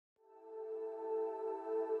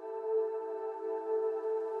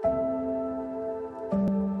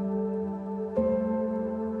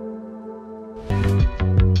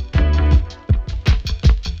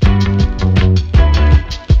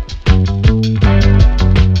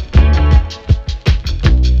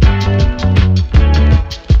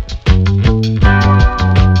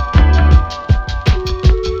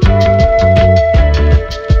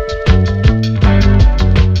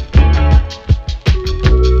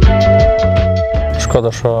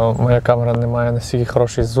Шкода, що моя камера не має настільки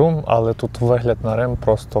хороший зум, але тут вигляд на Рим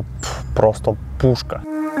просто пушка.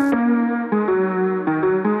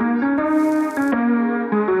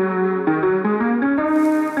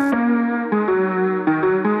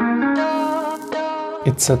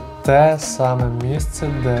 І це те саме місце,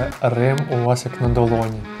 де Рим у вас як на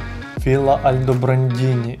долоні. Вілла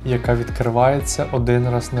Альдобрандіні, яка відкривається один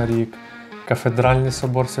раз на рік. Кафедральний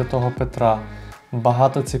собор святого Петра.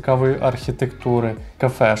 Багато цікавої архітектури,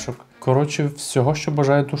 кафешок. Коротше, всього, що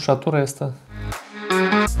бажає душа туриста.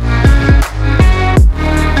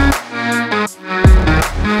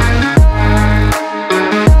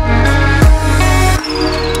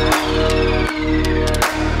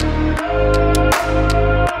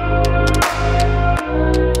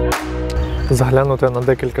 Заглянути на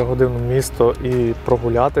декілька годин в місто і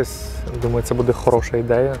прогулятись, думаю, це буде хороша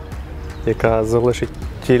ідея, яка залишить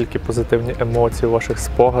тільки позитивні емоції у ваших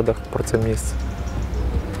спогадах про це місце.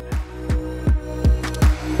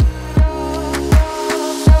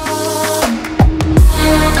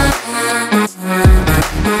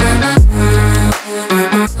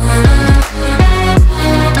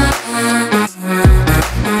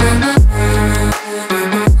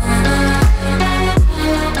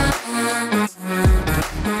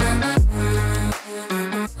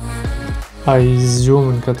 А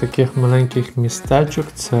ізюминка таких маленьких містечок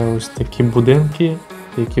 – це ось такі будинки,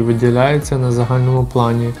 які виділяються на загальному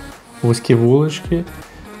плані. Вузькі вулички,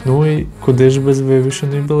 ну і куди ж без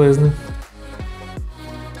вивішеної білизни.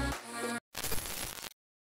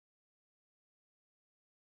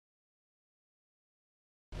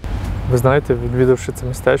 Ви знаєте, відвідавши це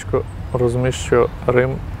містечко, розумієш, що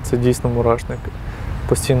Рим – це дійсно мурашник.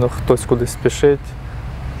 Постійно хтось кудись спішить,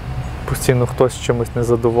 постійно хтось чимось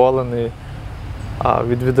незадоволений. А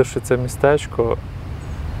відвідавши це містечко,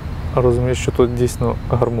 розумієш, що тут дійсно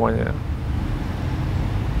гармонія.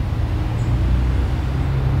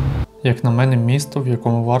 Як на мене, місто, в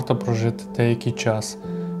якому варто прожити деякий час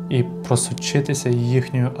і просочитися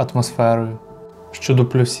їхньою атмосферою. Щодо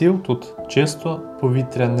плюсів, тут чисто,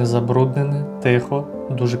 повітря не забруднене, тихо,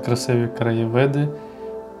 дуже красиві краєвиди,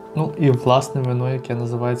 ну і власне вино, яке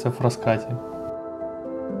називається Frascati.